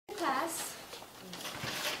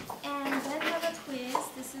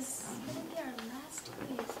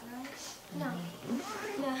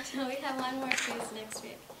one more quiz next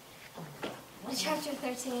week. Chapter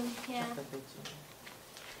 13, yeah.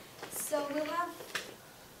 So we'll have,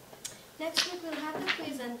 next week we'll have the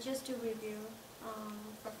quiz and just to review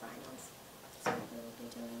for finals. So we'll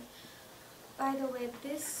be doing. By the way,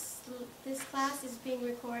 this class is being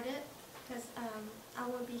recorded because I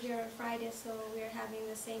won't be here on Friday, so we're having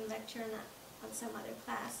the same lecture on some other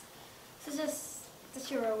class. So just that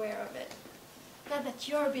you're aware of it. Not that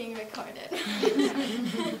you're being recorded.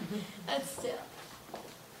 But still.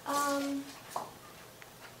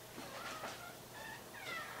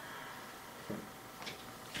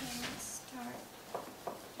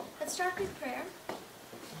 Let's start with prayer.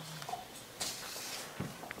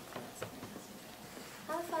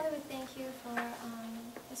 Our Father, we thank you for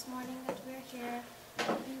this morning that we're here.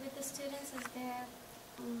 Be with the students as they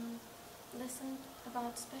listen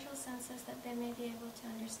about special senses, that they may be able to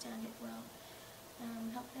understand it well.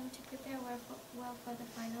 Help them to prepare well for the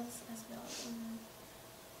finals as well.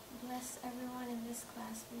 Bless everyone in this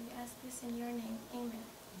class. We ask this in your name. Amen.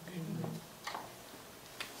 Amen.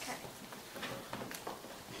 Okay.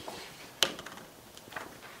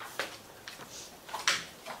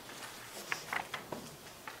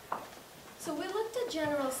 So we looked at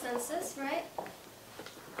general senses, right?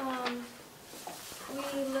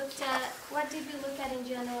 We looked at, what did we look at in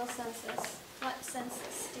general senses? What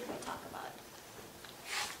senses did we talk about?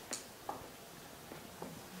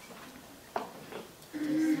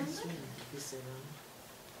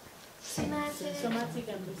 Somatic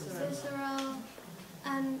and visceral.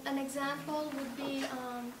 And an example would be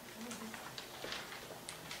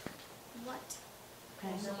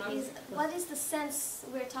what is the sense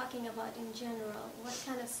we're talking about in general? What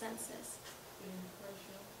kind of senses?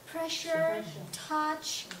 Pressure,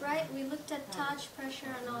 touch, right? We looked at touch,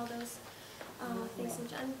 pressure, and all those things.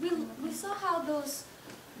 And we saw how the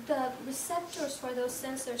receptors for those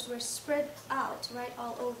sensors were spread out, right,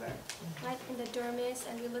 all over, right, in the dermis,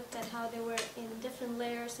 and we looked at how they were in different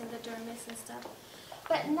layers in the dermis and stuff.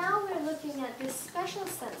 But now we're looking at these special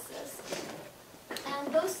senses,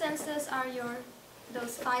 and those senses are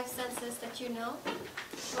those 5 senses that you know.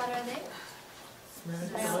 What are they?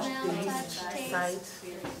 Smell, touch, taste,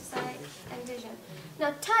 sight, and vision.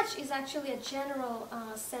 Now, touch is actually a general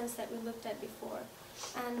sense that we looked at before.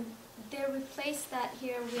 And they replace that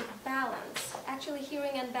here with balance. Actually,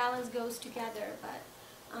 hearing and balance goes together, but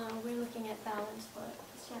we're looking at balance for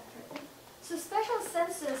this chapter. So special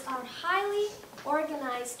senses are highly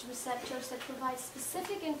organized receptors that provide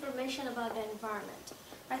specific information about the environment.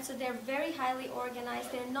 Right? So they're very highly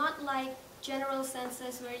organized. They're not like general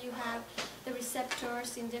senses where you have the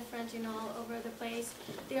receptors in different, all over the place.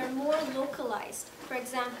 They are more localized. For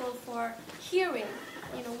example, for hearing,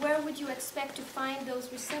 where would you expect to find those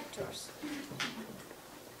receptors?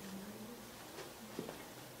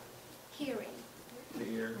 Hearing. The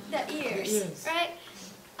ears. The ears, right?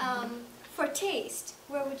 For taste,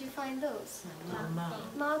 where would you find those?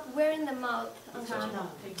 Mouth. Where in the mouth?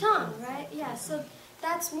 Tongue, right? Yeah, so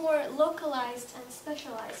that's more localized and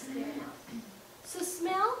specialized here now. So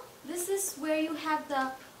smell, this is where you have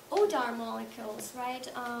the odor molecules, right,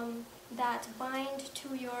 that bind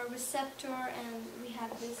to your receptor, and we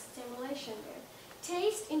have this stimulation there.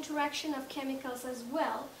 Taste, interaction of chemicals as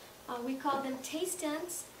well. We call them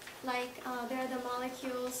tastants, like they're the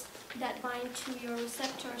molecules that bind to your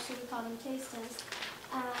receptor, so we call them tastants.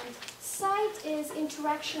 And sight is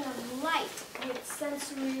interaction of light with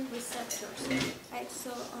sensory receptors, right?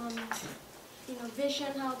 So,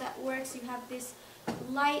 vision, how that works, you have this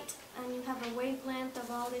light, and you have a wavelength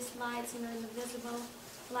of all these lights, in the visible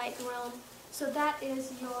light realm. So that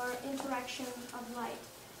is your interaction of light.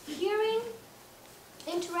 Hearing,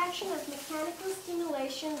 interaction of mechanical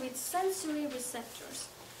stimulation with sensory receptors.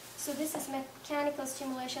 So this is mechanical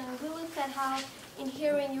stimulation, and we looked at how in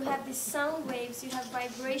hearing you have these sound waves, you have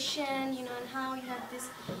vibration, and how you have this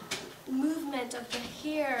movement of the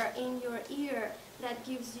hair in your ear that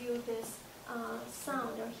gives you this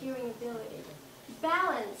sound or hearing ability.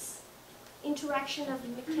 Balance, interaction of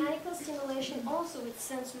mechanical stimulation also with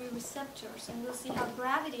sensory receptors, and we'll see how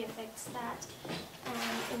gravity affects that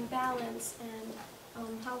in balance, and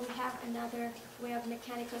how we have another way of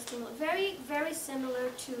mechanical stimulation. Very, very similar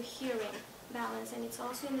to hearing, balance, and it's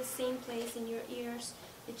also in the same place in your ears.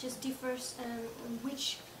 It just differs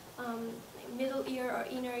which middle ear or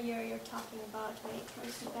inner ear you're talking about when it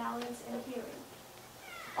comes to balance and hearing.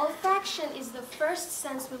 Olfaction is the first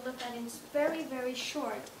sense we look at, and it's very, very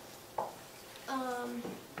short.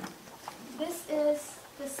 This is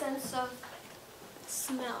the sense of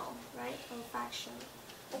smell, right? Olfaction,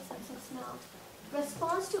 sense of smell.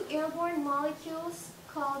 Response to airborne molecules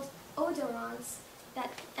called odorants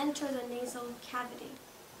that enter the nasal cavity.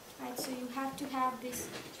 Right? So you have to have these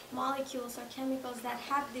molecules or chemicals that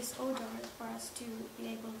have this odor for us to be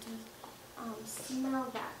able to smell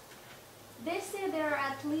that. They say there are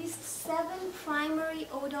at least 7 primary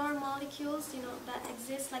odor molecules, that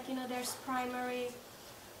exist. Like, there's primary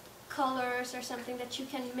colors or something that you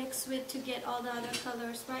can mix with to get all the other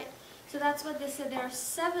colors, right? So that's what they say. There are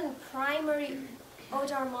 7 primary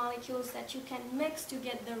odor molecules that you can mix to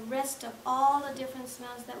get the rest of all the different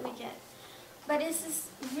smells that we get. But this is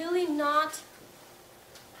really not,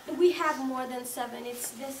 we have more than 7. They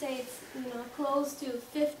say it's close to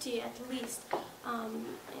 50 at least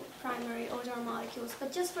primary odor molecules.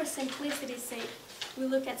 But just for simplicity's sake, we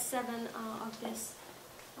look at 7 of these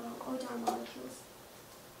odor molecules.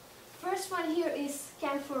 First one here is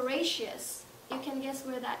camphoraceous. You can guess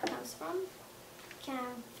where that comes from.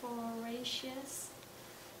 Camphoraceous.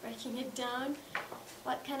 Breaking it down.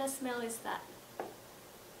 What kind of smell is that?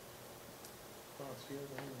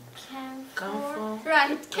 Camphor.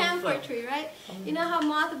 Right, camphor tree, right? You know how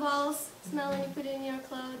mothballs smell when you put it in your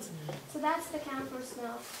clothes? So that's the camphor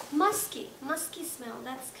smell. Musky smell.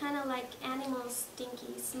 That's kind of like animal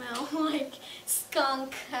stinky smell, like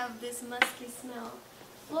skunk have this musky smell.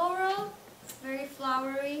 Floral, very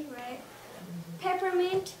flowery, right?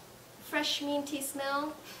 Peppermint, fresh minty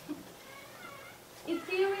smell.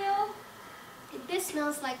 Ethereal, this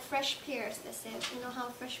smells like fresh pears, they say. You know how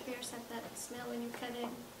fresh pears have that smell when you cut it?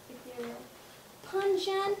 Ethereal.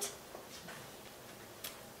 Pungent,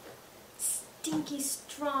 stinky,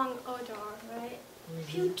 strong odor, right?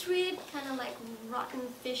 Putrid, kind of like rotten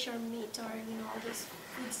fish or meat or, all this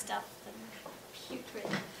food stuff. Putrid.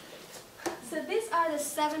 So these are the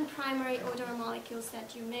 7 primary odor molecules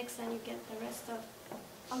that you mix and you get the rest of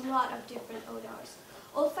a lot of different odors.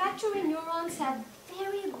 Olfactory neurons have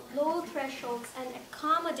very low thresholds and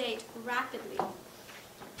accommodate rapidly.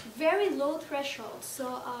 Very low thresholds.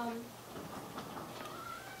 So,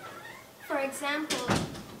 for example,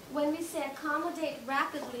 when we say accommodate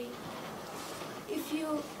rapidly, if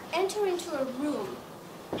you enter into a room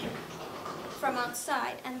from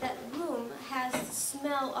outside and that room has the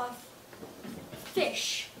smell of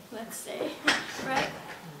fish, let's say, right?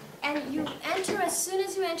 And you enter, as soon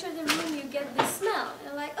as you enter the room, you get the smell.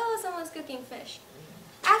 You're like, oh, someone's cooking fish.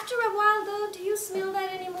 After a while, though, do you smell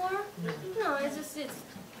that anymore? No, it's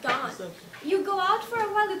gone. You go out for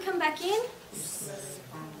a while, you come back in,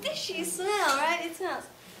 fishy smell, right? It smells.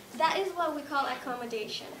 That is what we call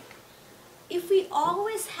accommodation. If we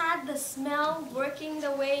always had the smell working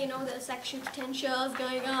the way, the suction potentials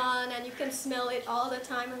going on, and you can smell it all the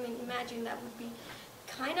time, imagine that would be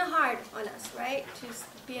kind of hard on us, right? To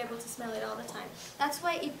be able to smell it all the time. That's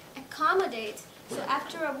why it accommodates. So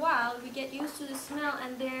after a while, we get used to the smell,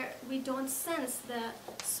 and we don't sense the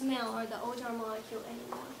smell or the odor molecule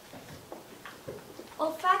anymore.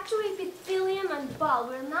 Olfactory epithelium and bulb.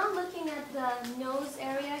 We're now looking at the nose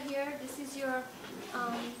area here. This is your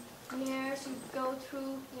nares. You go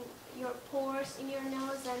through your pores in your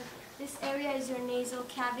nose, and this area is your nasal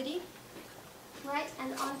cavity, right?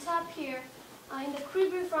 And on top here, in the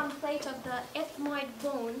cribriform plate of the ethmoid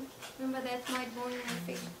bone, remember the ethmoid bone in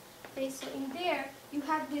your face? So in there, you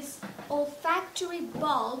have this olfactory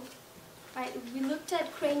bulb, right? We looked at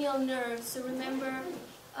cranial nerves, so remember,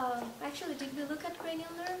 actually, did we look at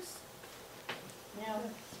cranial nerves? Yeah.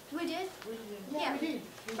 We did? Yeah, we did.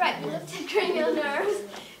 Right, we looked at cranial nerves.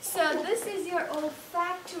 So this is your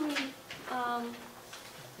olfactory,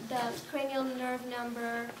 the cranial nerve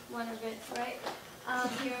number, one of it, right?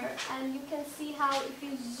 Here, and you can see how if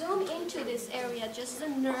you zoom into this area, just the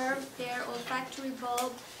nerve there, olfactory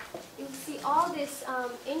bulb, you see all these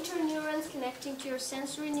interneurons connecting to your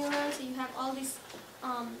sensory neurons. So you have all these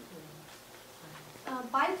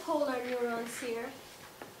bipolar neurons here,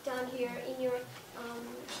 down here in your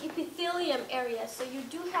epithelium area. So you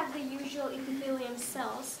do have the usual epithelium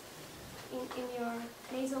cells in your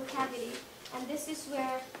nasal cavity. And this is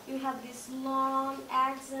where you have these long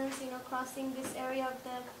axons, crossing this area of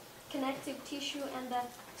the connective tissue, and the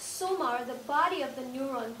soma, or the body of the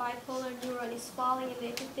neuron, bipolar neuron, is falling in the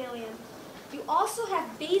epithelium. You also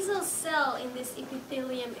have basal cell in this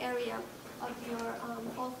epithelium area of your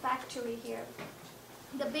olfactory here.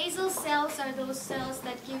 The basal cells are those cells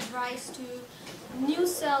that give rise to new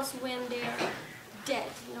cells when they're dead,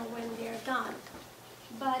 when they're gone.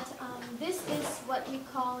 But this is what we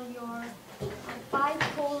call your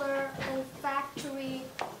bipolar olfactory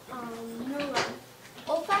neuron.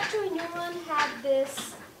 Olfactory neuron have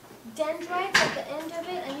this dendrites at the end of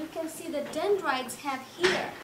it, and you can see the dendrites have here